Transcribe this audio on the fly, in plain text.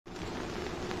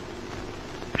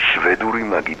შვედური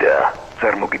მაგიდა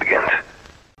წარმოგიდგენთ.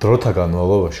 დროთა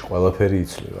განმავლობაში ყველაფერი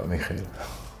იცვლება, მიხეილ.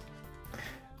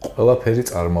 ყველაფერი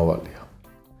წარმავალია.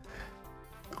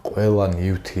 ყველა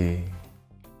ნივთი,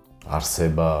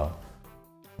 არსება,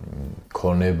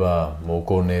 ქონება,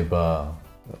 მოგონება,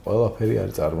 ყველაფერი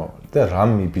არის წარმავალი. და რა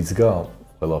მიბიძგა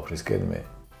ყველაფრისკენ მე?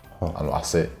 ანუ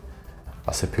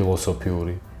ასე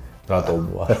ფილოსოფიური რატომ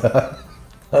ვარ?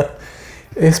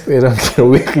 ესპერანტო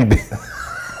ვიყიდე.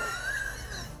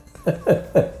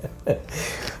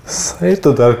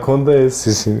 საერთოდ არ ქონდა ეს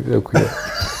ისინი, რა ქვია.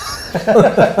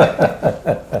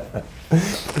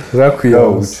 რა ქვია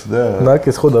უჩდა?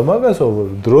 ნაკეს ხო და მაგასო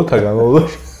დროთა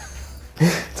განმავლობაში.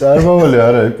 წარმავალი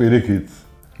არა პირიქით.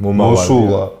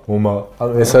 მოსულა.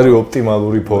 ანუ ეს არის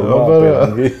ოპტიმალური ფორმა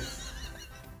აპერანგი.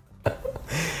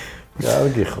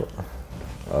 კარგი ხო.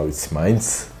 რა ვიცი,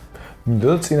 მაინც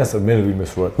მინდოდა წინასწარ მე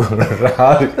ვიმეს ვარ. რა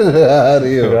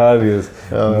არის?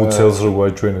 მუცელს რო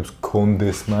გვაჩვენებს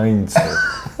კონდეს მაინც.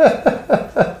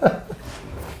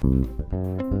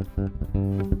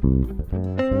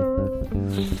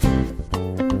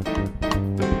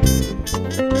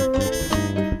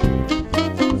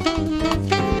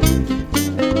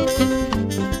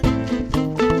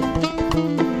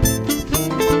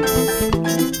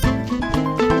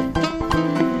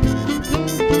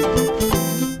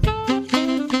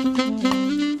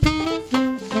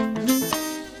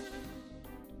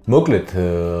 მოკლედ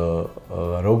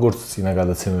როგორც წინა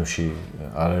გადაცემებში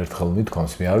არაერთხელ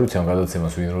მithქვამს, მე არ ვიცი ამ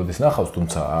გადაცემას ვინ როდის ნახავს,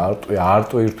 თუმცა არ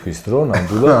ტვირთვის დრო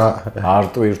ნამდვილად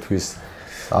არ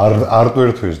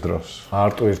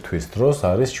ტვირთვის დროს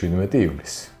არის 17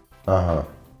 ივლისი. აჰა.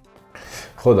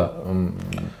 ხო და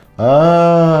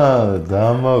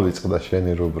დამავიწყდა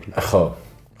შენი რუბრიკა.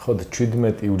 ხო და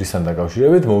 17 ივლისთან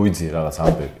დაკავშირებით მოვიძიე რაღაც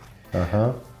ამბები.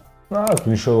 აჰა.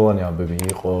 მნიშვნელოვანი ამბები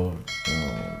იყო,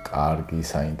 კარგი,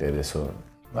 საინტერესო,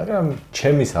 მაგრამ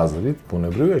ჩემის აზრით,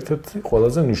 ბუნებრივი ერთ-ერთი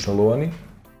ყველაზე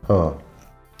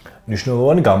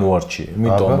მნიშვნელოვანი გამოარჩია,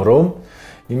 იმიტომ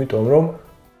რომ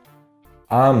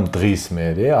ამ დღის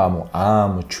მერე, ამ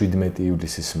 17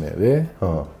 ივლისის მერე,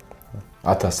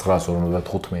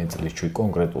 1955 წლის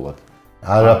კონკრეტულად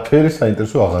არაფერი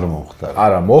საინტერესო აღარ მოხდა.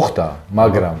 არა, მოხდა,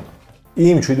 მაგრამ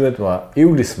იმ 17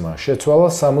 ივლისმა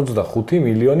შეცვალა 65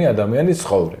 მილიონი ადამიანის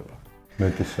ცხოვრება.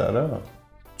 მეტის არა?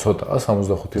 ცოტაა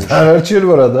 65 მილიონი.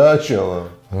 დანარჩენები რა დააშალა?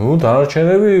 ნუ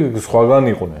დანარჩენები სხვაგან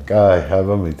იყვნენ. კაი,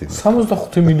 აბა მეტი.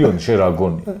 65 მილიონი შე რა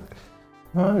გონი?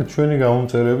 ჩვენი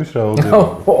გამომწერების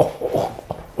რაოდენობა.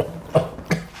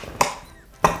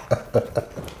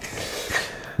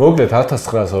 მოკლედ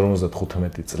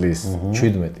 1955 წლის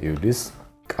 17 ივლისს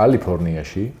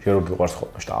კალიფორნიაში, შენ რო გიყვარს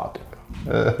ხოლმე შტატი.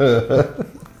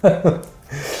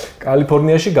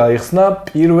 კალიფორნიაში გაიხსნა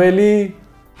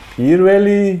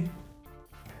პირველი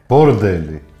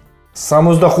ბორდელი.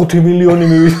 65 მილიონი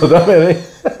მივიწოდა მე.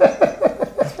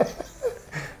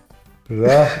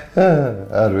 რა?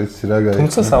 არ ვიცი რა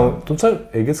გაიხსნა. თუმცა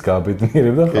ეგეც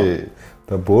გააბედნიერებდა ხო?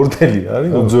 და ბორდელი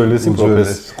არის უძველესი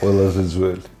პროფესია, ყველაზე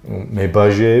ძველი.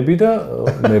 მებაჟეები და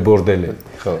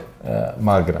მებორდელები. ხო.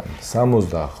 მაგრამ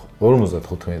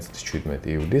 55 წლის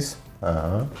 17 ივლისს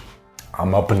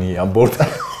ამაბნია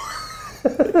ბორდელი.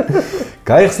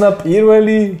 გაიხსნა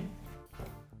პირველი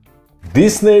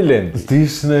დისნეილენდი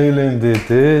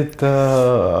და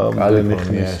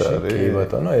კალიფორნიაში. კი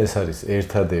ბატონო, ეს არის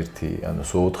ერთადერთი, ანუ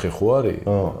სულ 4 ხო არის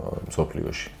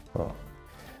მსოფლიოში.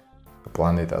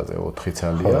 პლანეტაზე 4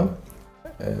 ცალია.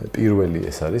 პირველი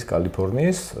ეს არის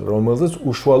კალიფორნიის, რომელზეც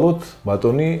უშუალოდ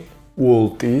ბატონი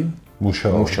უოლტი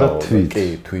მუშაობდა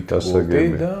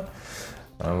თვითასაგები და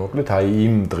მოკლედ აი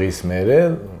იმ დღის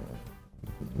მერე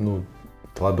ნუ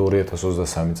თვად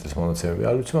 2023 წლის მონაცემები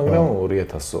არ ვიცი, მაგრამ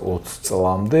 2020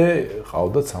 წლამდე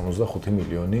ყავდათ 65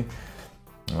 მილიონი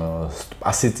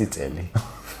პასიწიწელი.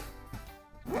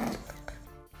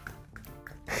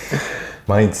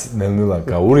 მაინც ნელ-ნელა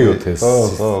გაურიოთ ეს.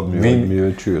 ვინ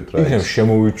მივეჩვიოთ რა. იქნებ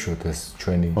შემოვიჩვიოთ ეს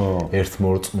ჩვენი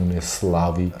ერთმორწმუნე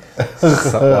სლავი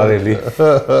საყვარელი.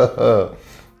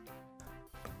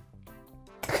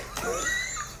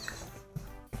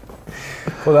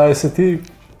 ხო და ესეთი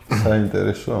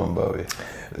საინტერესო ამბავი.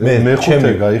 მე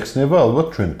ხუთე გაიხსნება ალბათ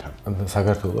ჩვენთან.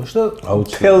 საქართველოში და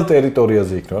მთელ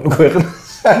ტერიტორიაზე იქნება, ანუ ქვეყნის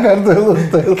საქართველოს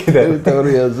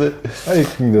ტერიტორიაზე. აი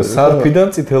იქნება სარფიდან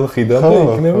წითელ ხიდან და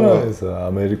იქნება ეს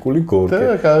ამერიკული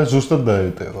გორკე. და ზუსტად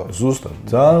დაეტევა. ზუსტად.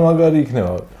 ძალიან მაგარი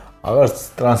იქნება. აღარც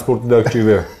ტრანსპორტი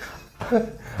დაგჭირდება.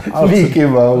 მიკი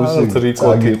მაუსი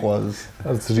წაგიყვანს.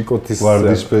 არც რიკოთის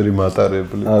ვარდისფერი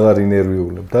მატარებლი. აღარ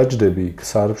ინერვიულებ. დაჯდები იქ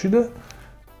სარფში და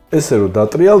ესე რომ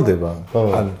დატრიალდება,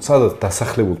 ანუ სადაც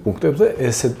დასახლებულ პუნქტებზე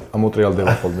ესე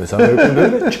ამოტრიალდება ხოლმე ეს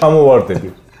ამერიკული და ჩამოვარდები.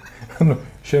 ანუ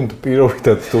შენ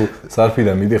პირობითად თუ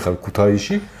სარფიდან მიდიხარ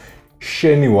ქუთაისში,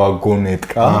 შენი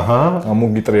ვაგონეტკა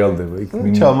ამოგიტრიალდება იქ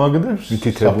მინი. ჩამაგდებს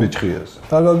საფიჩხიას.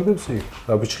 დაგაგდებს იქ.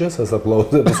 საფიჩხიას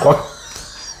სასაფლაოზე სხვა.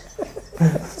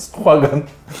 სხვაგან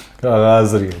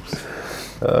გააზრიებს.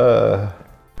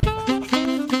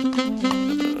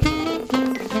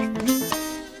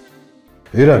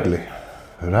 ირაკლი,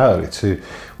 რა არის?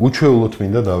 უჩვეულოდ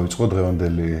მინდა დავიწყო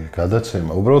დღევანდელი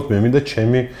გადაცემა. უბრალოდ მე მინდა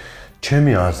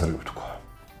ჩემი აზრი ვთქვა.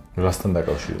 რასთან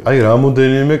დაკავშირებით? აი,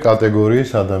 რამოდენიმე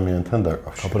კატეგორიის ადამიანთან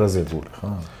დაკავშირებით. აბრაზებული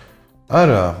ხარ?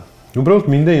 არა, უბრალოდ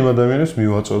მინდა იმ ადამიანებს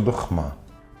მივაწოდო ხმა.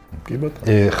 კი ბატონო.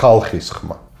 ხალხის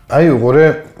ხმა. აი, უყურე,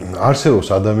 არსებობს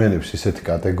ადამიანების ისეთი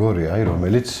კატეგორია, აი,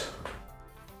 რომელიც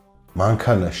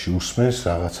მანქანაში უსმენს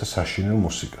რაღაცა საშინელ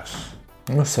მუსიკას.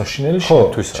 ნუ საშინელი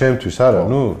შენთვის არა. ჩემთვის არა,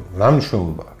 ნუ რა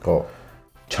მნიშვნელობა აქვს? ხო.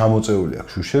 ჩამოწეული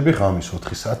აქვს შუშები ღამის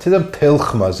 4 საათი და მთელ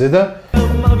ხმაზე და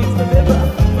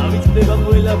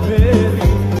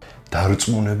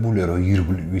დარწმუნებულია რომ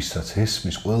ირგვლივ ვისაც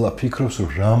ესმის ყველა ფიქრობს რომ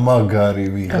რა მაგარი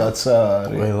ვიღაცა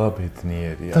არის. ყველა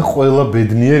ბედნიერია. და ყველა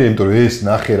ბედნიერი, იმიტომ რომ ეს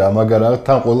ნახე რა მაგარ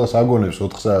თან ყველას აგონებს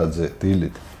 4 საათზე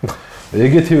დილით.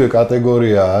 ეგეთივე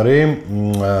კატეგორია არის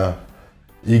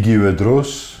იგივე დროს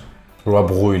რო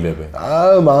აბღუილებენ.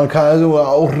 მანქანაზე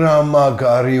რა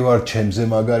მაგარი ვარ, ჩემზე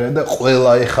მაგარია და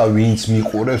ყველა ეხა ვინც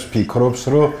მიყურებს ფიქრობს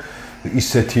რომ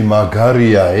ისეთი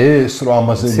მაგარია ეს, რომ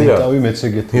ამაზე მეტავი მეც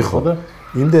ეგეთი ხო და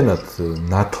იმდენად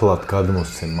ნათლად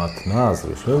გადმოსცენ მათ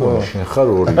ნაზრებს, მე შენ ხარ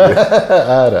ორივე.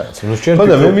 არა. ხო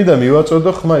და მე მინდა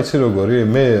მივაწოდო ხმა, იცი როგორი,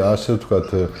 მე ასე ვთქვათ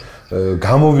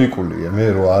გამოვიკულია, მე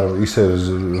რო არ ისე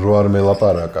რო არ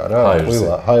მელაპარაკა რა,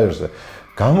 ყველა ჰაერზე.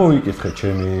 გამოვიკითხე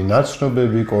ჩემი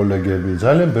ნაცნობები, კოლეგები,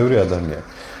 ძალიან ბევრი ადამიანი.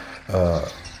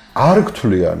 არ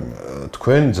გთვლიან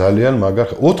თქვენ ძალიან მაგარ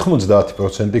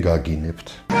 90% გაგინებთ.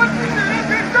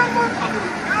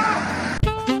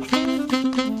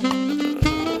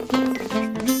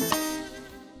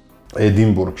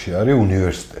 ედინბურგში არის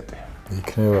უნივერსიტეტი.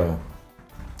 იქნება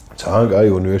ძალიან კაი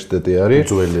უნივერსიტეტი არის.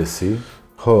 უძველესი.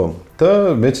 ხო, და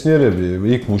მეცნიერები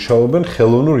იქ მუშაობენ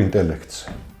ხელოვნურ ინტელექტზე.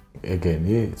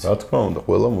 ეგენი? რა თქმა უნდა,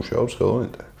 ყველა მუშაობს ხელოვნურ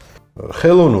ინტელექტზე.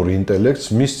 ხელოვნურ ინტელექტს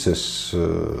მისცეს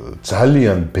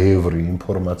ძალიან ბევრი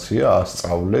ინფორმაცია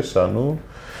ასწავლეს, ანუ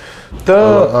და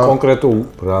კონკრეტულ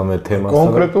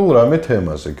რამე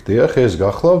თემაზე გდიახ, ეს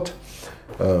გახლავთ.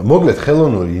 მოკლედ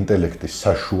ხელოვნური ინტელექტის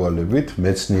საშუალებით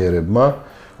მეცნიერებმა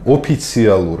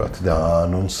ოფიციალურად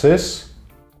დაანონსეს,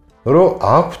 რომ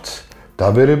აქვთ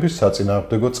დაბერების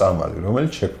საწინააღმდეგო წამალი,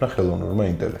 რომელიც შექმნა ხელოვნურმა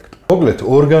ინტელექტმა. მოკლედ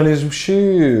ორგანიზმში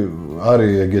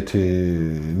არის ეგეთი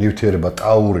ნივთიერება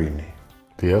ტაურინი.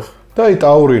 დიახ. და აი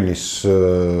ტაურინის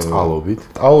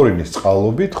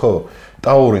წყალობით, ხო,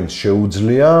 ტაურინს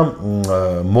შეუძლია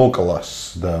მოკლას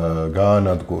და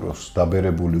გაანადგუროს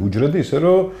დაბერებული უჯრედი, ისე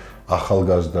რომ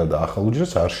ახალგაზრდა და ახალ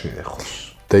უჯრედს არ შეეხოს.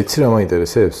 და იცი რა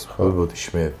მაინტერესებს? მოდი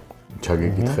მე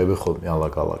ჩაგეკითხები ხოლმე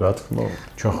ალაგ-ალაგ. რა თქმა უნდა.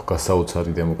 ჩვენ ხო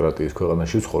გასაოცარი დემოკრატიის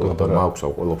ქვეყანაში ვცხოვრობ და მაქვს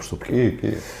ყველაფერს უფლება.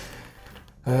 კი.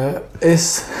 ეს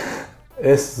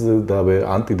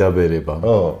ანტიდაბერება.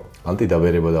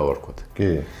 ანტიდაბერება დავარქვათ. კი.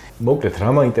 მოკლედ რა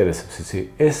მაინტერესებს იცი?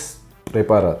 ეს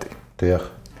პრეპარატი. დიახ.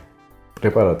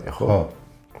 პრეპარატია ხო? ხო.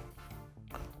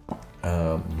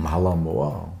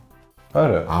 მალამოა?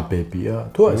 არა. ამბებია?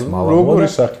 თუ ეს მალამოა? როგორი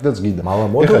სახიდაც გინდა.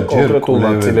 მალამოა და კონკრეტულ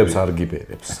ნაწილებს არ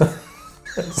გიბერებს.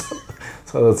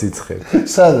 სადაც იცხებ.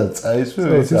 სადაც აისვე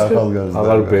ახალგაზრდა.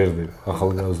 აღარ ბერდი,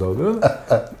 ახალგაზრდა.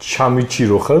 ჩამიჩი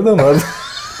რო ხარ და მარტო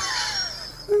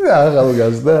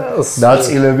ახალგაზრდა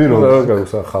ნაწილები რო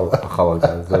გაქვს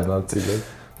ახალგაზრდა ნაწილები.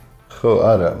 ხო,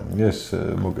 არა, ეს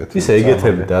მოკეთე. ისე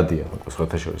ეგეთები დადიან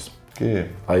სხვათა შორის. კი.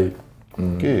 აი,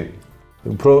 კი.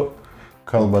 უფრო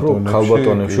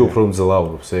ქალბატონებში უფრო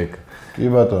მძლავრობს ეგ. კი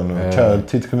ბატონო,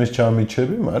 თითქმის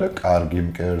ჩამიჩები, მაგრამ კარგი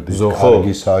მკერდით,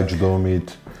 კარგი საჯდომით,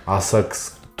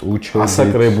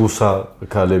 ასაკრებუსა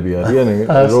ქალები არიან,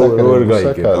 როგორ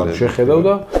გაიგებ? შეხედავ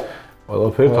და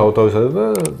ყველაფერი თავთავისად და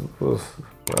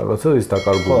რაღაცა ის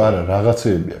დაკარგულია. ხო, არა,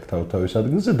 რაღაცეები აქვს თავთავის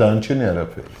ადგილზე, დანარჩენი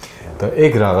არაფერი. და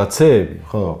ეგ რაღაცეები,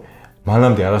 ხო,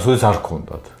 მანამდე არასოდეს არ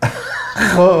ქონდათ.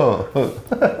 ხო.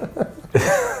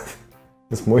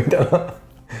 ეს მოიტანა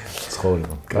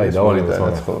ცხოვრება. კაი,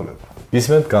 დავალინოთ ცხოვრება.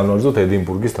 ისმენთ განვარჯოთ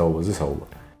ედინბურგის თაობაზე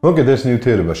საუბარი. მოკეთ ეს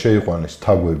ნივთიერება შეიყვანეს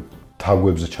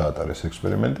თაგვებზე ჩაატარეს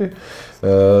ექსპერიმენტი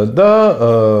და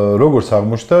როგორც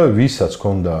აღმოჩნდა, ვისაც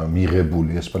ჰქონდა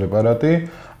მიღებული ეს პრეპარატი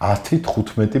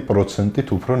 10-15%-ით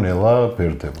უფრო ნელა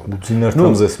ბერდებოდა.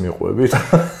 ძინართამზეს მიყვებით.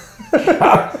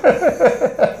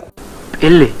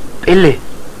 პელე.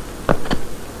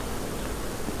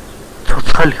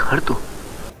 ცოცხალი ხარ თუ?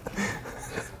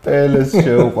 პელეს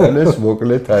შეუყვანეს,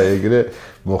 მოკლედ აი ეგრე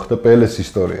მოხდა პელეს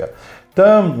ისტორია. და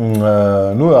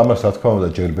ნუ ამას რა თქმა უნდა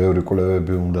ჯერ ბევრი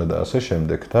კვლევები უნდა და ასე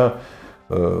შემდეგ და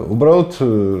უბრალოდ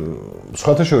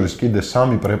სხვათა შორის კიდე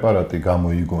 3 პრეპარატი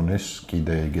გამოიგონეს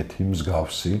კიდე ეგეთი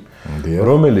მსგავსი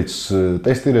რომელიც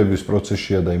ტესტირების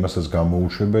პროცესშია და იმასაც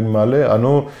გამოუშვებენ მალე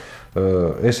ანუ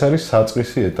ეს არის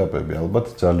საწყისი ეტაპები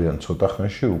ალბათ ძალიან ცოტა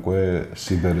ხანში უკვე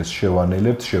სიბერეს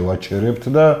შევანელებთ შევაჩერებთ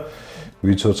და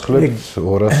ვიცოცხლებთ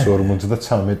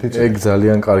 253 წელი ეგ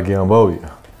ძალიან კარგი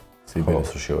ამბავია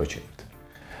სიბერეს რო შევაჩერებთ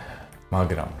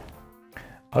მაგრამ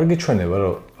არ გიჩვენება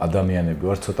რომ ადამიანები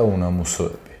ვარ ცოტა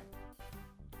უნამუსოები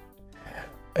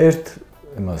ერთ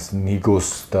იმას ნიგოს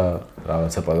და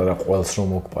რაღაცა პატარა ყველს რომ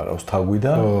მოგპარავს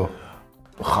თაგვიდან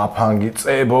ხაფანგი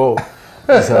წებო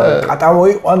ისა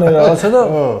კატამოიყვანე რაღაცა და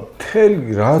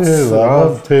თელი რაც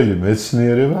თელი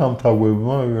მეცნიერება ამ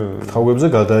თაგვებზე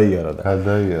გადაიარა და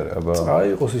აბა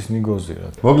წაიყოს ის ნიგოზი რა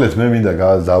მოკლედ მე მინდა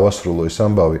დავასრულო ეს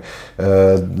ამბავი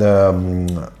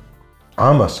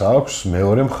ამას აქვს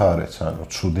მეორე მხარეც, ანუ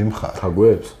ცუდი მხარე.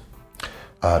 თაგვებს?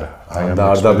 არა, აი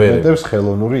ამბებს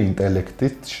ხელოვნური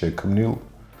ინტელექტით შექმნილ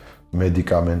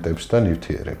მედიკამენტებს და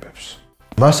ნივთიერებებს.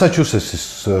 მასაჩუსეტსის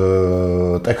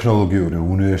ტექნოლოგიური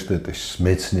უნივერსიტეტის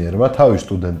მეცნიერმა თავის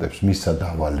სტუდენტებს მისცა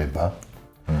დავალება,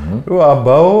 რომ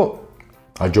აბაო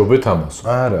აჯობეთ ამას.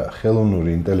 არა, ხელოვნური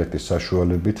ინტელექტის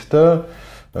საშუალებით და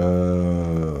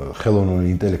ხელოვნური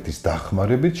ინტელექტის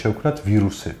დახმარებით შევქმნათ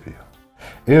ვირუსები.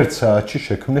 ერთ საათში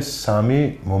შექმნეს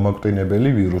 3 მომაკვდინებელი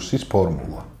ვირუსის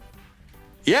ფორმულა.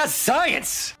 Yes,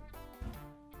 science.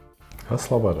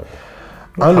 გასლაბარაკე.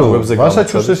 ანუ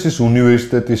მასაჩუსეტსის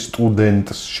უნივერსიტეტის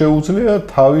სტუდენტს შეუძლია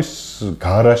თავის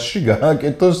გარაჟში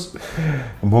გააკეთოს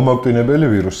მომაკვდინებელი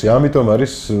ვირუსი. ამიტომ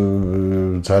არის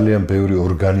ძალიან ბევრი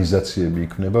ორგანიზაციები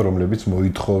იქნება, რომლებიც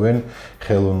მოითხოვენ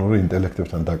ხელოვნური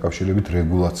ინტელექტებთან დაკავშირებით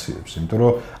რეგულაციებს, იმიტომ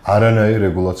რომ არანაირი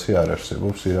რეგულაცია არ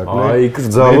არსებობს ირაკლი. აი,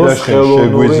 გძალოს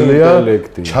ხელოვნური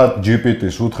ინტელექტი. Chat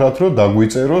GPT-ს უთხრათ, რომ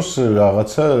დაგვიწეროს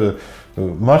რაღაცა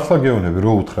მართლა გეუბნები,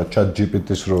 რო უთხრათ Chat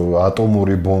GPT-ს, რომ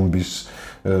ატომური ბომბის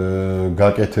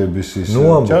გაკეთების ის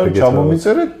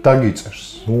ჩამომიწერეთ,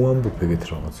 დაგიწერს. ნუ ამბობ ეგეთ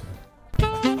რაღაცა.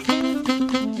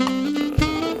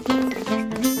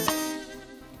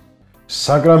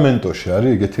 საკრამენტოში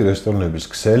არის ეგეთი რესტორნების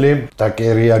ქსელი,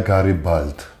 ტაკერია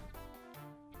გარიბალდ.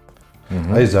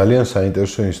 აი ძალიან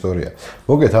საინტერესო ისტორია.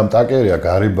 მოგეთ ამ ტაკერია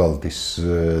გარიბალდის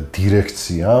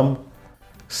დირექციამ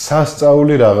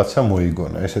სასწაული რაღაცა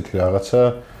მოიგონა. ესეთი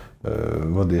რაღაცა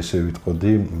მოდი ესე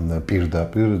ვიტყოდი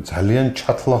პირდაპირ ძალიან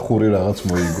ჩათლახური რაღაც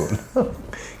მოიგონა.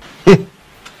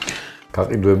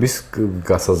 გაყიდვების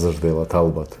გასაზრდელად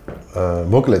ალბათ.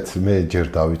 მოკლედ მე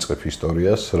ჯერ დავიწყებ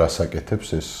ისტორიას, რას აკეთებს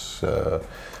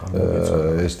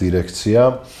ეს დირექცია.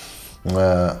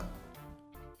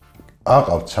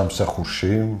 აყავთ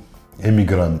სამსახურში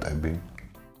ემიგრანტები,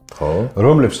 ხო,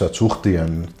 რომლებსაც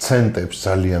უხდიან ცენტებს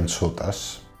ძალიან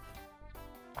ცოტას.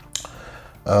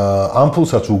 ამ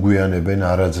ფულსაც უგვიანებენ,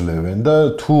 არაძლევენ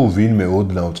და თუ ვინმე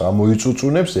ოდნავ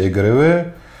წამოიწუწუნებს, ეგრევე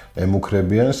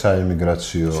ემუქრებიან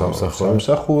საემიგრაციო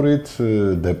სამსახურით,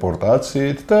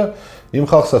 დეპორტაციით და იმ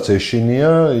ხალხსაც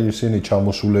ეშინია, ისინი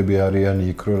ჩამოსულები არიან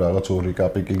იქ, რომ რაღაც 2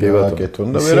 კაპიკი გააკეთონ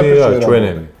და ვერაფერს ვერ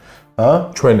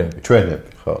ჩვენები. ჩვენები,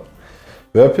 ხო.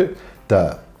 ვერაფერ და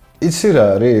იცი რა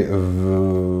არის,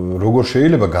 როგორ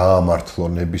შეიძლება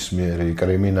გაამართლონ ნებისმიერი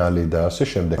კრიმინალი და ასე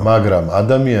შემდეგ, მაგრამ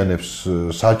ადამიანებს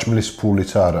საჭმლის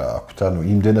ფულიც არ აქვთ, ანუ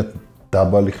იმდენად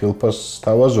დაბალი ხილფას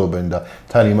თავაზობენ და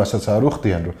თან იმასაც არ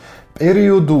უხდიან, რომ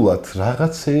პერიოდულად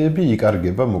რაღაცეები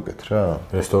იკარგება მოკეთ რა.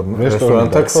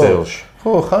 რესტორანთა ქსელში.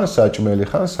 ხო, ხან საჭმელი,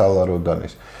 ხან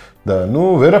სალაროდანის. და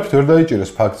ნუ ვერაფერს ვერ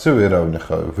დაიჭირეს ფაქტზე ვერავინ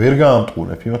ხა, ვერ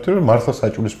გაამტყუნებ, იმიტომ რომ მართლა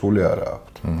საჭმლის ფული არ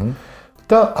აქვთ.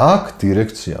 და აქ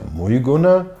დირექციამ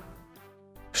მოიგონა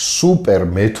სუპერ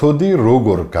მეთოდი,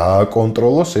 როგორ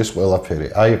გააკონტროლოს ეს ყველაფერი.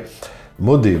 აი,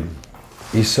 მოდი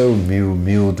ისევ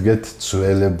მიუდგეთ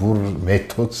ძველებურ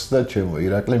მეთოდს და ჩემო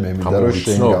ირაკლი მე მინდა რომ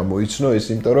შენ გამოიცნო ეს,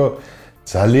 იმიტომ რომ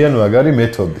ძალიან მაგარი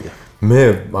მეთოდია. მე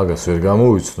მაგას ვერ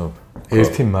გამოვიცნობ.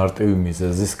 ერთი მარტივი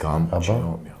მიზეზის გამო.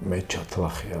 მე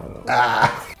ჩათლახი არა.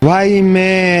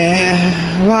 ვაიმე.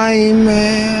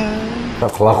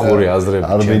 ხლახური აზრები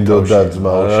არ მინდოდა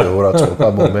ძმაო შეურაცხყოფა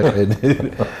მომეყენე.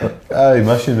 აი,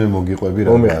 მაშინ მე მოგიყვები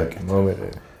რა გააკეთე.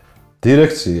 მომეყენე.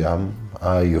 დირექციამ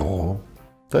აიღო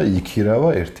და იქირავა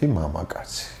ერთი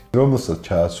მამაკაცი, რომელსაც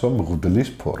ჩააცვა მღვდლის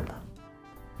ფორმა.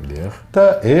 დიახ. და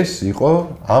ეს იყო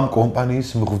ამ კომპანიის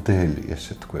მღვდელი,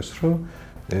 ესე თქვეს, რომ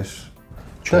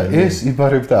ეს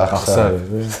იბარებდა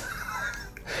აღსარებას.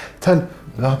 თან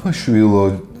აბაშვილო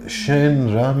შენ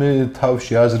რამე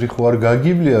თავში აზრი ხო არ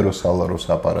გაგიბლია რომ სალაროს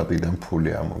აპარატიდან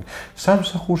ფული ამოგი.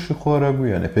 სამსახურში ხო არ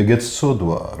აგვიანებ, ეგეც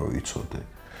ცოდვაა რომ იცოდე.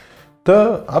 და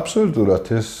აბსოლუტურად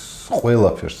ეს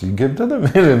ყველაფერს იგებდა და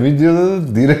მე მიდიოდა და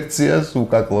დირექციას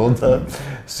უკაკლავდა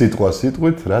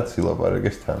სიტყვით, რაც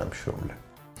ილაპარაკეს თანამშრომლები.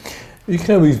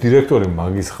 იქნება ის დირექტორი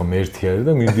მაგის ღმერთი არის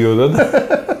და მიდიოდა და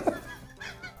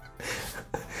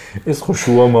ეს ხო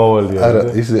შუამავალი არის. არა,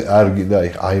 ის არ გინდა,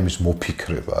 აი იმის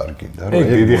მოფიქრება არ გინდა, რომ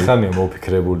დიდი ხანია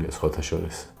მოფიქრებულია სხვათა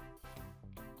შორის.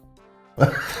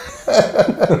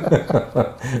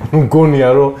 მგონია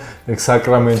რომ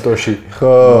საკრამენტოში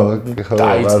ხო,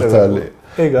 მართალი.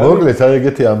 მოკლედ აი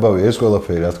ეგეთი ამბავი ეს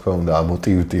ყველაფერი რა თქმა უნდა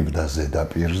ამოტივტივდა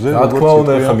ზედაპირზე. რა თქმა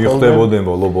უნდა ხა მიხვდებოდნენ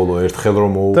ბოლო ერთხელ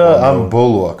რომ მოუყვანო. და ამ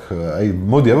ბოლო აქ აი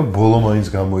მოდი აბა ბოლო მაინც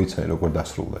გამოიცანი როგორ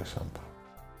დასრულდა ეს ამბავი.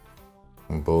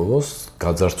 ბოლოს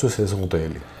გაძარცვეს ეს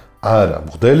მღვდელი. არა,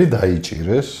 მღვდელი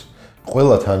დაიჭირეს,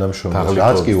 ყველა თანამშრომლს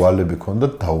რაც კი ვალები ჰქონდა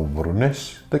დაუბრუნეს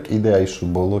და კიდე აი სულ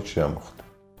ბოლოს შეამოხდა.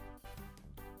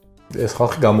 ეს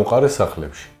ხალხი გამოყარეს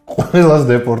სახლებში. ყველას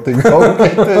დეპორტი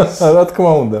გაუკეთეს. რა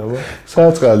თქმა უნდა,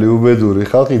 საწყალი უბედური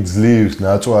ხალხი ძლივს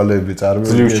ნაწვალები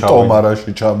წარმოიდგინეს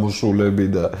ტომარაში ჩამოსულები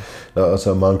და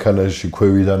რაღაცა მანქანაში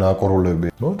ქვევიდან აკრულები.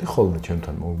 მოდი ხოლმე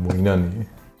ჩემთან მოინანი.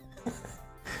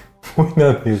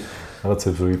 მოინანი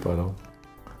რაღაცებს ვიპარავ.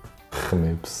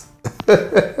 ხმებს.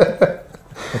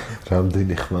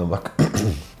 რამდენი ხმა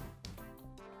მაქვს?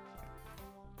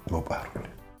 მოპარული.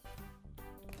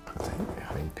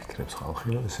 ახლა იფიქრებს ხალხი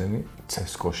რომ ესენი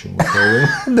ცესკოში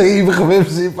მუშაობენ და იმ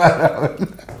ხმებს იპარავენ.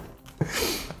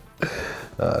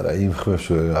 არა, იმ ხმებს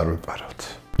არ ვიპარავთ.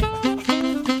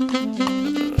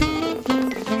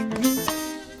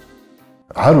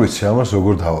 არ ვიცი ამას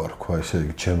როგორ დავარქვა, ესე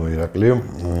იგი ჩემო ირაკლი.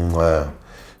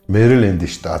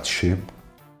 მერილენდის შტატში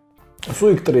სულ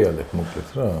იქ ტრიალებ მოკლედ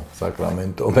რა,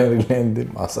 საკრამენტო, მერილენდი,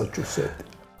 მასაჩუსეტი.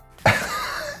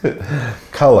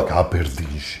 ქალაქ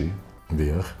აბერდინში.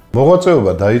 დიახ.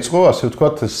 მოღვაწეობა დაიწყო, ასე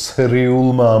ვთქვათ,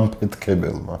 სერიულმა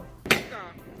ამფეთქებელმა.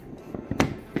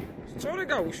 სწორი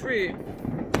გაუშვი.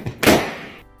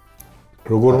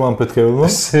 როგორმა ამფეთქებელმა?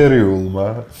 სერიულმა.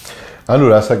 ანუ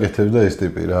რას აკეთებდა ეს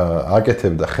ტიპი რა?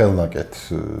 აკეთებდა ხელნაკეთ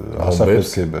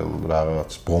ასაფეთქებელ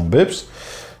რაღაც ბომბებს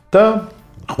და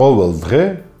ყოველ დღე,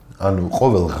 ანუ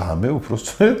ყოველ ღამე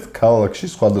უბრალოდ ქალაქში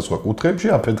სხვადასხვა კუთხეებში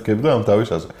აფეთქებდა ამ თავის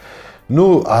ასე.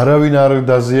 ნუ არავინ არ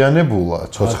დაზიანებულა,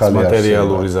 ცოცხალი არის.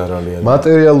 მატერიალური ზარალი არის.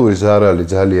 მატერიალური ზარალი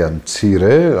ძალიან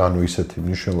მცირე, ანუ ისეთი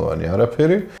მნიშვნელოვანი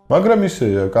არაფერი, მაგრამ ისე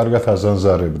კარგად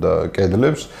აზანზარებდა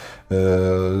კედლებს,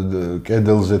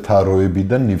 კედელზე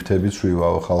თაროებიდან ნივთებიც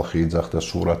ვივაო, ხალხი იძახდა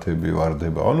სურათები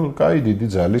ვარდება, ანუ კაი დიდი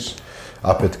ძალის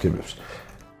აფეთქებებს.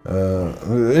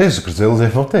 ეს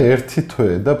გრძელდებოდა ერთი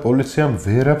თვე და პოლიციამ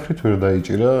ვერაფრით ვერ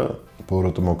დაიჭირა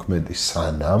ბოროტმოქმედი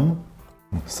სანამ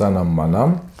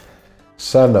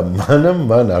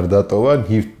მან არ დატოვა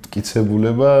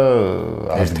ნივთკიცებულება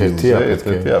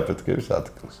ერთ-ერთი აფეთქების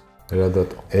ადგილს. რა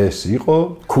დატო? ეს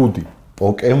იყო ქუდი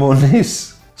პოკემონის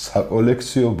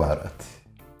საკოლექციო ბარათი.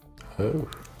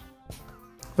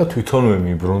 და თვითონვე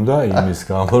მიბრუნდა იმის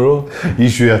გამო, რომ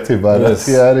იშვიათი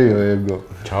ბარათი არისო ეგო.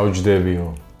 ჩავჯდებიო.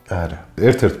 არა.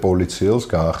 ერთ-ერთ პოლიციელს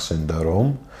გაახსენდა, რომ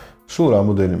სულ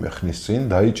რამოდენიმე ხნის წინ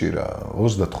დაიჭირა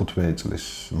 35 წლის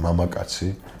მამაკაცი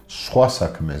სხვა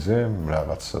საქმეზე,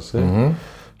 რაღაცაზე,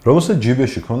 რომელსაც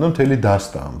ჯიბეში ჰქონდა მთელი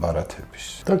დასტა ამ ბარათების.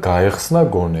 და გაეხსნა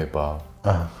გონება.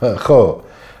 ხო.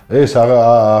 ეს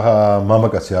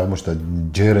მამაკაცი აღმოჩნდა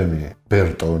ჯერემი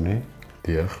ბერტონი.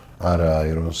 დიახ. არა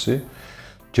აირონსი.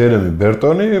 ჯერემი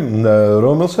ბერტონი,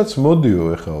 რომელსაც მოდიო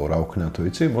ეხაო რა ვქნათო,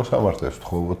 იცი, მოსამართლეს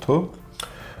ვთხოვოთო.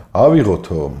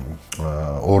 ავიღოთო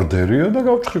ორდერიო და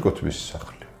გავჭრიკოთ მისი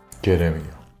სახლი.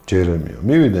 ჯერემიო.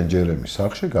 მივიდნენ ჯერემის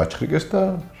სახლში, გაჭრიკეს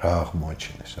და რა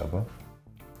აღმოაჩინეს, აბა?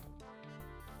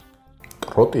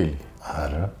 ტროტილი.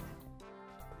 არა.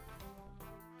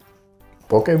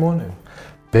 პოკემონები.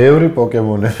 ბევრი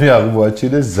პოკემონები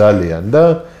აღმოაჩინეს ძალიან და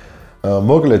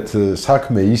მოკლედ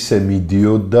საქმე ისე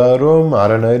მიდიოდა, რომ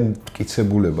არანაირი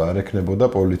მტკიცებულება არ ექნებოდა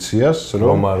პოლიციას,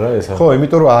 რომ არა ეს ხო,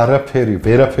 იმიტომ რომ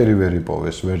ვერაფერი ვერ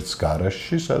იპოვეს ვერც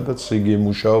გარაჟში, სადაც იგი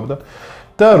მუშაობდა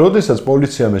და როდესაც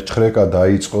პოლიციამ ეს ჭხრეკა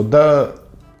დაიწყო და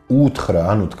უთხრა,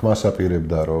 ანუ თქმას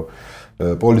აპირებდა, რომ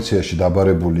პოლიციაში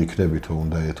დაბარებული იქნებითო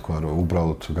უნდა ეთქვა, რომ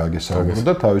უბრალოდ გაგესაუბროთ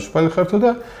და თავისუფალი ხართო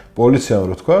და პოლიციამ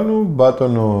რო თქვა, ნუ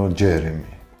ბატონო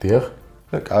ჯერემი. დიახ.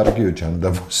 და კარგიო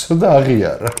ჯანდაბოსო და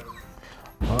აღიარა.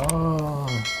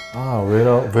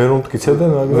 ვერ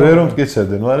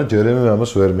უმტკიცებდნენ, მაგრამ ჯერემი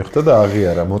ამას ვერ მიხვდა და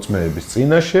აღიარა მოწმეების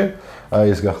წინაშე. აი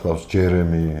ეს გახლავს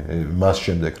ჯერემი მას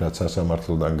შემდეგ რაც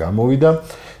სასამართლოდან გამოვიდა,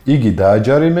 იგი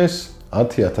დააჯარიმეს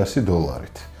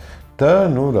 $10,000-ით. და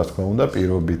ნუ რა თქმა უნდა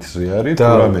პირობით ზიარი თუ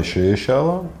რამე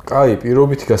შეეშალა. კაი,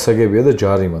 პირობითი გასაგებია და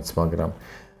ჯარიმაც, მაგრამ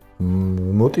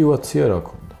мотивация რა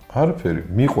ქონდა? არაფერი,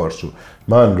 მიყვარს.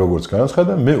 მან როგორც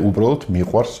განაცხადა, მე უბრალოდ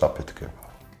მიყვარს საფეთქება.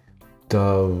 და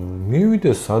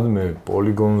მივიდეს სადმე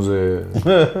პოლიგონზე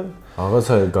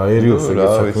რაღაცა გაერიოს ეგ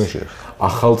საქმეში.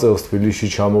 ახალ წელს თბილისში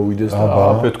ჩამოვიდეს და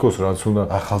აფეთქოს რაც უნდა.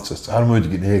 ახალ წელს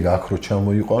წარმოიდგინე ეგ აქ რო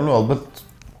ჩამოიყო, ანუ ალბათ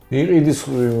იყიდის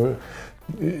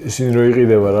ისინი რო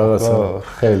იყიდება რაღაცა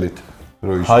ხელით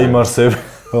რო ის ჰაიმარსები.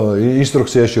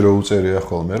 ინსტრუქციაში რო უწერია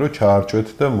ხოლმე რომ ჩაარჭვეთ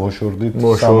და მოშორდით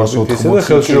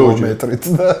 380 კილომეტრით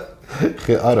და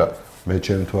არა მე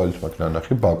ჩემი თვალით მაქვს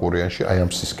ნანახი ბაკურიანში აი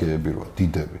ამ სისქეები როა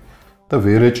დიდები და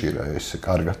ვერ ეჭირა ეს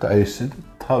კარგად და აი ესე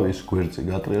თავის გვერდზე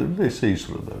გატრიალდა და ესე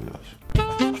ისროდა ვიღაცა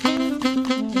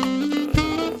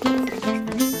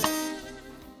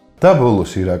და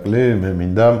ბოლოს ირაკლი მე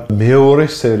მინდა მეორე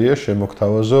სერია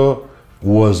შემოგთავაზო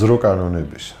უაზრო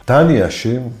კანონების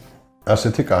დანიაში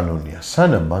ასეთი კანონია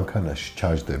სანამ მანქანაში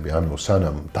ჩაჯდები ანუ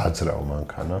სანამ დაძრავ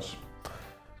მანქანას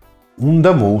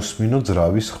უნდა მოусმინო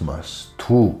ძრავის ხმას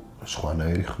თუ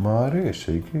სხვანაირი ხმა არის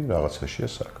ესე იგი რაღაცაშია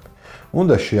საქმე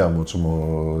უნდა შეამოწმო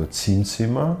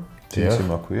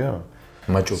ცინციმა ქვია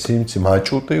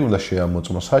მაჭუტი უნდა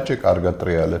შეამოწმო საჭე კარგად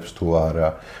ტრიალებს თუ არა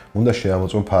უნდა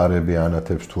შეამოწმო ფარები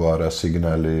ანათებს თუ არა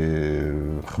სიგნალი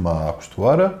ხმა აქვს თუ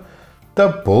არა და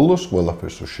ბოლოს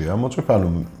ყველაფერს შეამოწმებ ანუ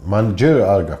მან ჯერ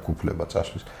არ გაქვს უფლება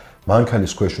წასვლის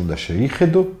მანქანის ქვეშ უნდა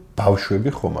შეიხედო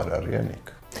ბავშვები ხომ არ არიან იქ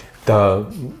და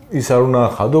ის არ უნდა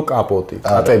ახადო კაპოტი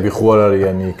კატები ხო არ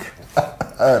არიან იქ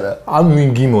არა ან ვინ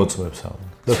გიმოწმებს ამ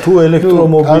და თუ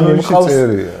ელექტრომობილი მყავს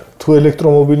თუ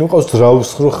ელექტრომობილი მყავს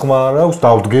ძრავს ხმა არ აქვს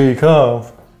დავდგე იქა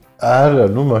არა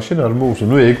ნუ მაშინ არ მოუსწრო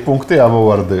ნუ ეგ პუნქტი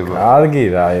ამოვარდება კარგი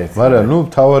რა ეს მაგრამ ნუ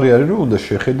თავარი არის რომ უნდა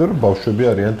შეხედო რომ ბავშვები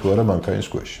არიან თუ არა მანქანის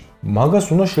ქვეშ მაგას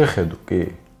უნდა შეხედო კი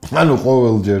ანუ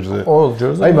ყოველ ჯერზე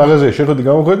აი მაღაზიაში შეხედი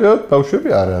გამოხედე ბავშვები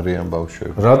არ არიან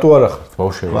ბავშვები რატო არ ახართ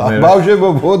ბავშვები ბავშვებო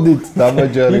მოდით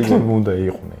დამაჯარი იქნებ უნდა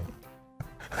იყვნენ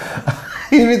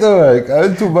იმიტომ აი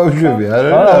თუ ბავშვები არ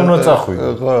არიან არა უნდა წახვიდე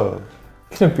ხო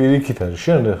იქნებ პირიქით არის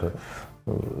შენ ხა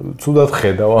ცუდად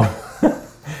ხედავ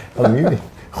ანუ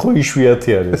ხო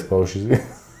იშვიათი არის ბავშვი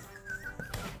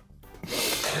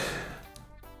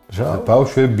რა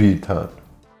ბავშვები თან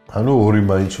ანუ ორი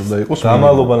მაინც უნდა იყოს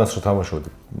დამალობანას რო თამაშობდი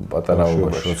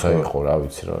პატარაობაში როცა იყო რა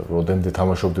ვიცი რა როდემდე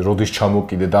თამაშობდი როდის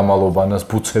ჩამოკიდე დამალობანას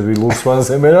ბუცები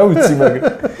ლურსმანზე მე რა ვიცი მაგრამ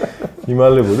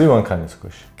იმალებოდი მანქანის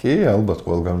ქვეშ კი ალბათ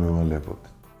ყველგან მიმალებოდი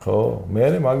ხო მე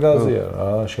მაგაზია რა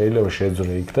შეიძლება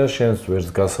შეძრე იქ და შენს ვერც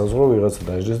გასაზღვრო ვიღაცა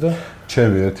დაიჯდეს და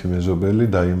ჩემი ერთი მეზობელი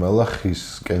დაიმალა ხის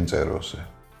კენწეროზე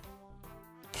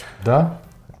და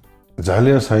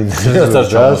ძალიან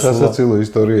საინტერესო სასაცილო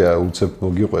ისტორია უცებ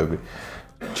მოგიყვები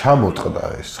ჩამოტყდა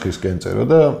ეს ხის კენწერო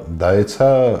და დაეცა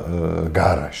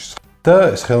გარაჟს და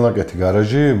ეს ხელნაკეთი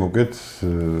გარაჟი მოკეთ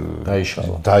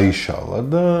დაიშალა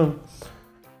და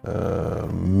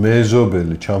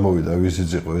მეზობელი ჩამოვიდა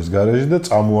ვიზიც იყო ეს გარაჟი და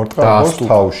წამოარტყა ამბავს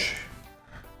თავში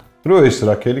რომ ეს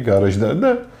რაკელი გარაჟი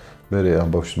და მე ამ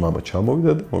ბავშვის მამა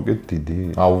ჩამოვიდა და მოკეთ დიდი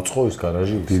აუწყო ეს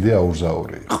გარაჟი დიდი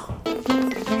აურზაური იყო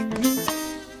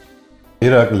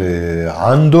ირაკლი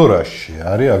ანდორაში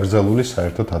არის აკრძალული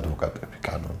საერთოდ ადვოკატები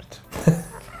კანონით.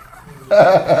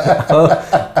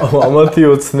 ამათი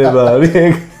ოცნება არის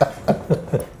ეგ.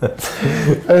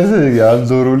 ესე იგი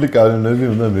ანდორული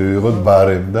კანონები უნდა მივიღოთ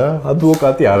ბარემ და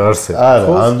ადვოკატი არ არსებობს.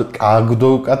 არა,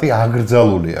 ადვოკატი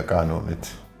აკრძალულია კანონით.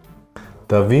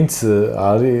 და ვინც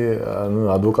არის ანუ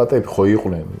ადვოკატები ხო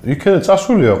იყვნენ? იქ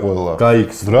წასულია ყველა.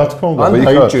 გაიქს. რა თქმა უნდა, იქ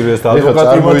დაიჭირეს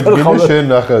ადვოკატი მოიდგინე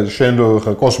შენ ახლა შენ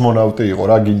ხო კოსმონავტი იყო,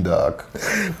 რა გინდა აქ?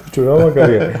 ბიჭო რა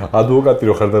მაგარია, ადვოკატი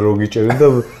რო ხარ და რო გიჭერენ და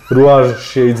რო არ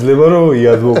შეიძლება რომ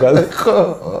იადვოკატი ხო.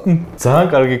 ძალიან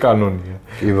კარგი კანონია.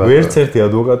 ვერც ერთი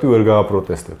ადვოკატი ვერ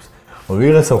გააპროტესტებს.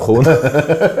 ვიღაცამ ხო უნდა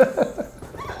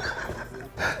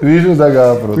ვინ უნდა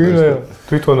გააპროტესტებს?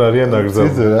 თვითონ არიან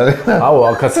დაგრძელებული. აუ,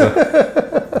 აქაც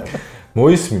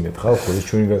მოისმინეთ ხალხო, ეს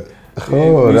ჩვენი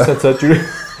ვისაც საჭირო.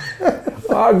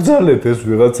 აგზალეთ ეს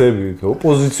ვიღაცები,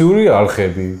 ოპოზიციური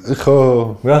არხები. ხო,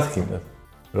 რა თქმა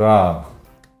რა.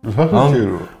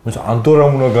 საჭირო.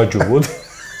 ანდორამ უნდა გაჯობოთ.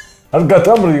 არ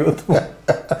გადამრიოთ.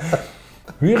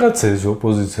 ვიღაცა ეს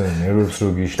ოპოზიციური ნერვებს რო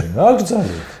გიშლენ,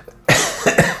 აგზალეთ.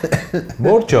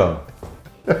 მორჩა.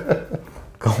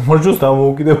 გამარჯოს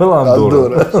დამოუკიდებელ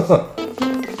ანდორას.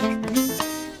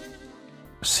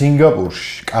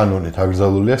 სინგაპურში კანონით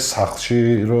აკრძალულია სახლში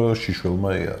რომ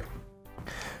შიშველმა იარო.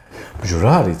 ბიჭო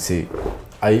რა არიცი?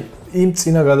 აი იმ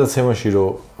წინა გადაცემაში რომ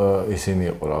ისინი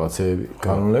იყო რაღაცები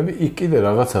კანონები, იქ კიდე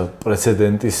რაღაცა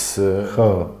პრეცედენტის ხო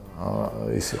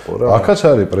ის იყო რა. აქაც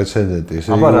არის პრეცედენტი, ესე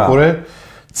იგი უყურე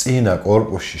წინა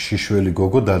კორპუსში შიშველი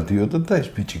გოგო დადიოდა და ეს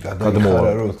ბიჭი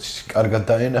გადაიხარა რომ კარგად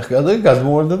დაენახა და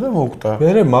გადმოვარდა და მოკტა.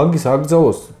 მე მაგის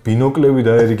აკრძალოს ბინოკლები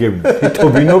დაერიგებდნენ. თითო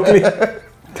ბინოკლი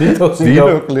თითო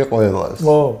ბინოკლი ყველას.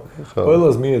 ო,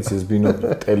 ყველას მიეცეს ბინოკლი,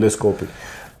 ტელესკოპი.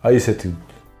 აი ესეთი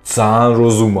ძალიან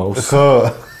როზუმავს. ხო.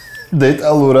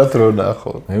 დეტალურად რო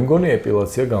ნახო. მე მგონი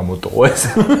ეპილაცია გამოტყო ეს.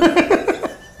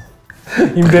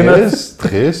 იმდენად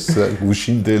დღეს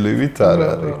გუშინდელივით არ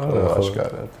არის, ხო,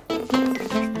 აშკარად.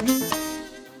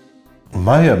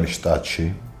 მაიამის შტატში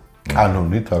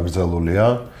კანონით აკრძალულია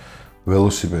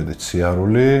ველოსიპედით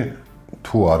სიარული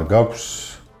თუ არ გაქვს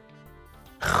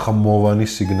ხმოვანი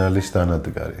სიგნალის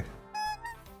დანადგარი.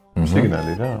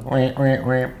 სიგნალი რა?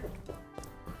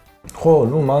 ხო,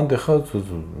 ნუ მანდ ხა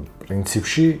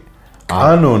პრინციპში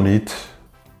კანონით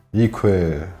იქვე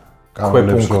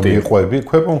კანონებს რომ იყვები,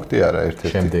 ქვეპუნქტი არა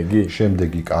ერთ-ერთი.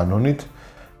 შემდეგი კანონით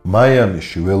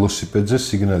მაიამიში ველოსიპედზე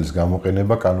სიგნალის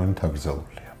გამოყენება კანონით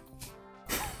აკრძალულია.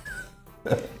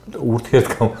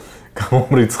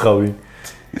 გამომრიცხავი.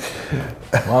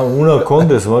 უნდა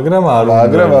კონდეს, მაგრამ არ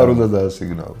უნდა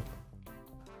დაასიგნალო.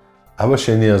 აბა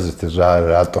შენი აზრით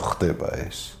რატო ხდება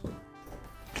ეს?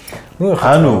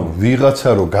 ანუ ვიღაცა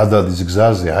რო გადადის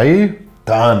გზაზე, აი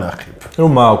დაანახებ.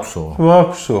 რომ მაქვსო.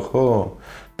 მაქვსო, ხო?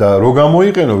 და რო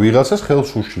გამოიყენო ვიღაცას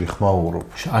ხელს უშლი ხმაურობ.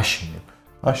 აშინებ.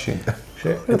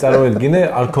 წარმოედგინე,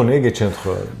 არ ქონია ეგეთ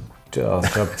შემთხვევა.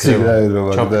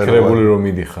 ჩაფიქრებული რომ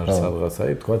მიდიხარ სადღაც,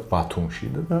 აი თქვა ბათუმში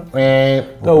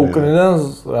და უკრინიდან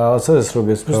რაღაცა ეს რო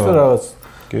გესმის და რაღაც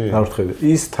გავხდები.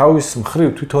 ის თავის მხრივ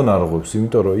თვითონ არღვევს,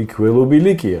 იმიტომ რომ იქ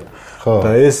ველობილიკია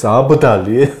და ეს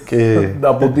აბდალი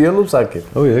დაბოდიალობს აქეთ.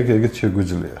 ой, ეგეთ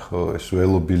შეგვიძლია, ხო, ეს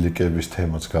ველობილიკების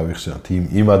თემაც გავიხსენოთ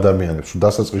იმ ადამიანებს, რომ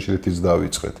დასაწყისშიც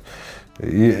დავიწყეთ.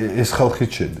 ეს ხალხი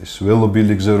შედის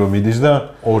ველობილიკზე რომ მიდის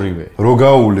და ორივე რო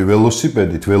გაული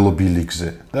ველოსიპედით ველობილიკზე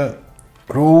და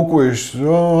რო უკვე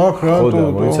აქ რატო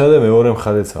მოიცა და მეორე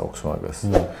მხარეც აქვს მაგას.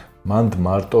 მანდ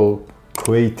მარტო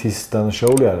ქვეითის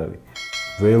დანაშაული არ არის.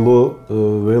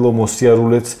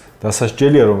 ველომოსიარულეც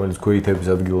დასასჯელია რომელიც ქვეითების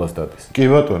ადგილას დადის. კი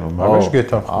ბატონო, მაგას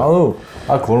გეთანხმდა. ანუ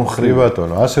აქ ორ მხრივ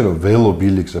ბატონო, ასე რომ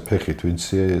ველობილიკზე ფეხით ვინც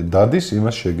დადის,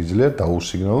 იმას შეგიძლია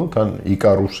დაუსიგნალოთ ან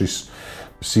იკარუსის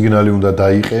სიგნალი უნდა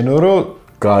დაიყენო, რომ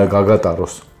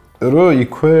გაგატაროს. რომ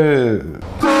იქვე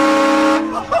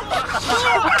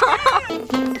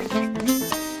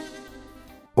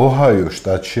ოჰაიო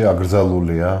შტატში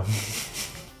აკრძალულია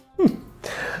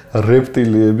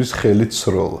რეპტილიების ხელით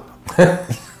სროლა.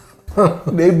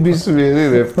 ნებისმიერი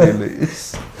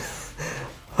რეპტილიის.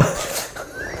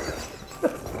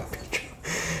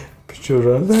 ბიჭო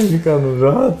რა დაიკანო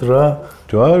რა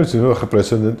თუ არ ვიცი, ახლა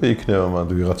პრეცედენტი იქნება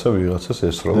მანდ ვიღაცას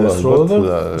ესროლა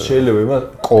ალბათ შეიძლება იმას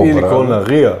პირი ქონა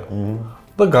ღია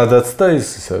და გადაცდა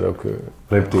ისე რა ქვია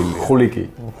რეპტილი ხულიკი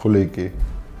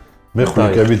მე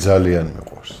ხულიკები ძალიან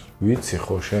მიყვარს ვიცი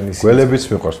ხო შენ ის გველებიც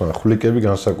მიყვარს მაგრამ ხულიკები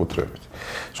განსაკუთრებით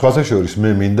სხვათა შორის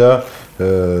მე მინდა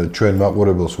ჩვენ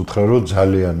მაყურებელს უთხრა რომ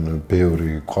ძალიან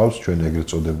ბევრი ყავს ჩვენ ეგრეთ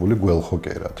წოდებული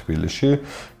გველხოკერა თბილისში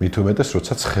მით უმეტეს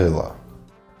როცა ცხელა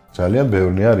ძალიან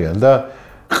ბევრი არიან და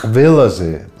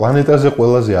ყველაზე პლანეტაზე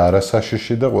ყველაზე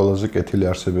არასაშიში და ყველაზე კეთილი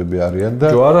არსებები არიან და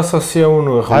ჯო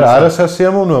არასასიამოვნოა ხო? არა,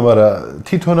 არასასიამოვნოა, მაგრამ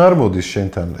თვითონ არ მოდის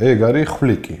შენთან. ეგ არის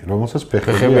ხვლიკი, რომელსაც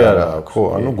ფეხები არ აქვს, ხო,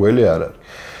 ანუ გველი არ არის.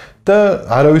 და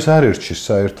არავის არ ერჩის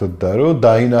საერთოდ და რომ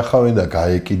დაინახავენ და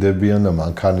გაეკიდებიან და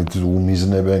მანქანით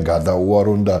უმიზნებენ,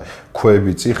 გადაუარონ და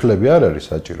ქვები, წიხლები არ არის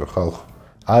საჭირო ხალხო.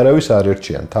 არავის არ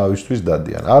ერჩიან, თავისთვის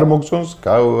დადიან. არ მოგწონს,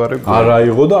 გავარებ. არ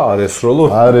აიღო და არ ესროლო.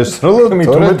 არ ესროლო,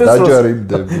 თორე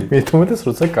დაჯარიმდები. მithumetes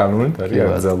როცა კანონით არის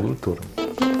აკრძალული თურმე.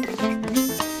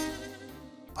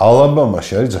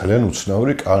 ალაბამაში არის ძალიან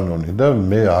უცნაური კანონი და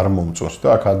მე არ მომწონს და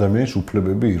აქ ადამიანის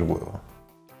უფლებები ირღვევა.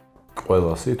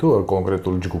 ყველასი თუ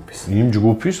კონკრეტული ჯგუფის? იმ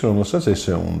ჯგუფის, რომელსაც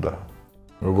ესე უნდა.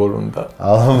 როგორ უნდა?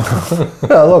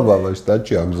 ალაბამაში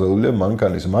შტატში აკრძალულია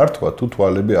მანქანის მართვა თუ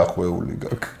თვალები ახვეული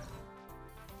გაქვს.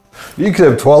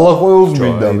 იქნებ თვალახვეულს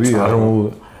მინდა ვია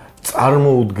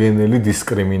წარმოუდგენელი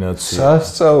დისკრიმინაცია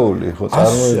სასწაული ხო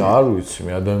წარმოუდგენელი არ ვიცი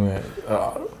მე ადამიანი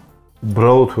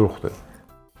უბრალოდ ვერ ხვდები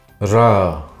რა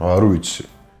არ ვიცი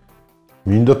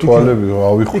მინდა თვალები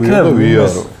ავიხვიო და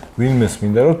ვიარო ვინმეს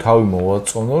მინდა რომ თავი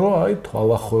მოვაწონო რომ აი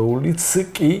თვალახვეულიც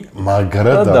კი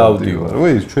მაგრა დავდივარ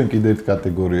ვეი ჩვენ კიდე ერთ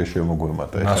კატეგორია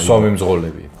შემოგვემატა ეხლა ნასვამი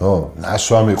მძღოლები ხო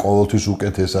ნასვამი ყოველთვის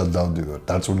უკეთესად დავდივარ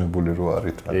დარწმუნებული რო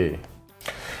არის რა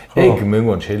ეგ მე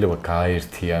მგონი შეიძლება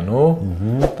გააერთიანო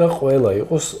და ყველა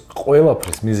იყოს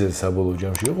ყველაფრის მიზეზი საბოლოო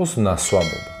ჯამში იყოს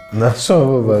ნასვამობა.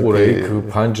 ნასვამობა. უყურე იქ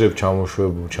ფანჯრებ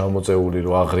ჩამოწეული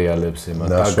რო აღრიალებს ემა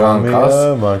და განკას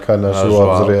მანქანას რო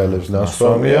აღრიალებს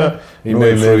ნასვამია.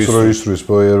 იმებს რო ისრვის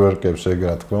ფოიერვერკებს ეგ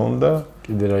რა თქმა უნდა.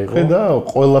 კიდე რა იყო? და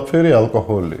ყველაფერი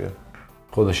ალკოჰოლია.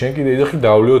 ხო და შენ კიდე იდეხი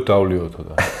დავლიოთო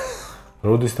და.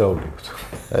 როდის დავლიოთ?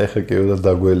 აი ხა კიდე და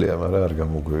დაგველია, მაგრამ არ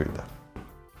გამოგვივიდა.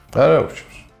 არა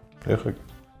უშავს. ეხლა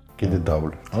კიდე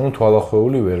დავლე. ანუ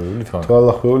თვალახვეული ვერ ვივლით მან.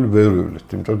 თვალახვეული ვერ ვივლით,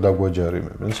 იმიტომ რომ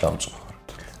დაგვაჯარიმებენ სამწუხაროდ.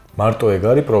 მარტო ეგ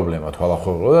არის პრობლემა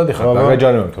თვალახვეულო და დიხარ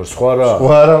დაგაჯარიმებთ თორე სხვა რა.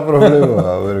 სხვა რა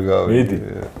პრობლემაა, ვერ გავიდი.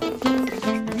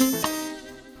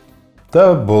 და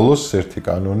ბოლოს ერთი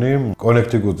კანონი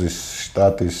კონექტიკუტის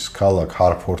შტატის ქალაქ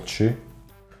ჰარფორდში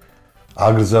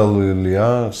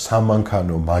აკრძალულია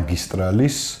სამანქანო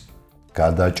მაგისტრალის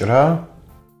გადაჭრა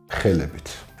ხელებით.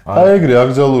 აი ეგრე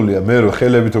აკრძალულია, მე რო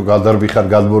ხელებით რო გადარბიხარ,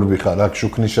 გადმორბიხარ აქ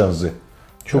შუქნიშანზე.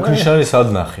 შუქნიშანი სად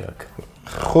ნახე აქ?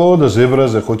 ხო და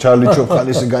ზებრაზე ხო ჩალიჩობ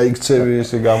ხალისი გაიქცევი,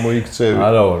 ესე გამოიქცევი.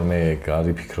 არა ვარ მე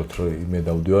გარი ფიქრობთ რომ იმე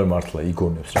დავდივარ მართლა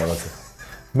იგონებს რაღაცა.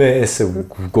 მე ესე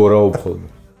გორაობ ხოლმე.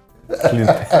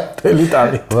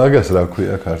 ტელიტანი. მაგას რა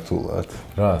ქვია ქართულად?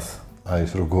 რას? აი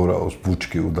ეს რო გორაოს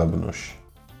ბუჩკი უდაბნოში.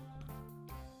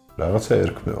 რაღაცა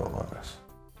ერქმევა მაგას.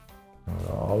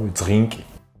 რავი, ძღინკი.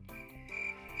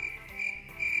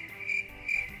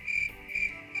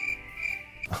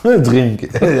 ძღინკი.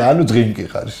 ანუ ძღინკი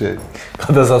ხარ შენ.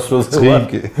 გადასასვლელზე ვარ.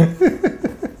 ძღინკი.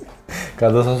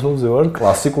 გადასასვლელზე ვარ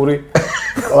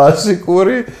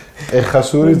კლასიკური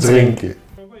ტეხასური ძღინკი.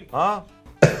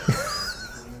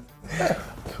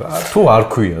 თუ არ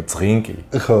ქვია ძღინკი.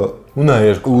 ხო.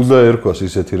 უნდა ერქვას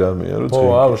ისეთი რამეა რომ ძღინკი.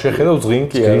 ხო, არა, შეხედავ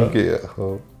ძღინკია. ძღინკია, ხო.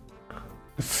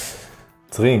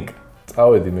 ძღინკ.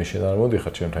 წავედი მე შენ არ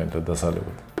მოდიხარ ჩემთან ერთად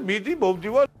დასალებად. მიდი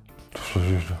მოვდივარ.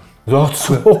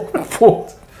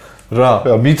 რა?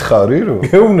 მითხარი რომ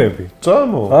გეუნები.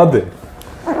 წამო. ადე.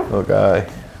 ოკეი.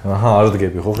 აჰა, არ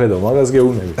დგები, ხო ხედავ, მაგას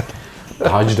გეუნები.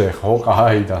 დაჯდე ხო,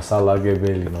 კაი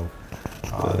დასალაგებელი ნო.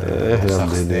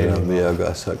 რამდენია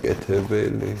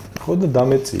გასაკეთებელი. ხო და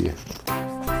დამეწიე.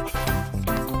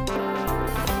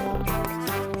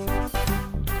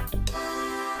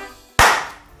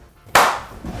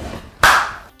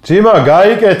 ძიმა,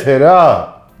 გაიკეთე რა.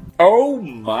 Oh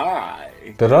my.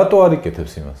 და რატო არ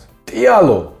იკეთებს იმას?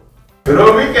 ტიალო.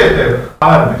 რომ იკეთებ?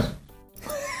 არის.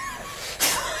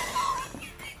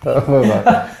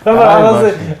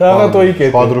 რატო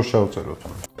იკეთებ? კვადრო შევწეროთ.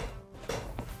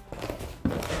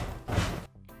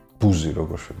 ბუზი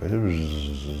როგორ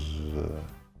შეგვიძლია?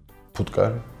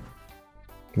 ფუტკარი.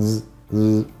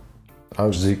 აი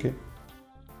ზიკი.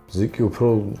 ზიკი უფრო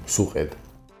სუყედ.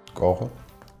 კოღო.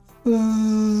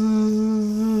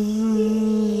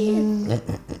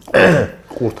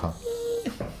 ყურთან.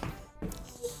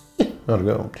 არ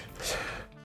გამომდი.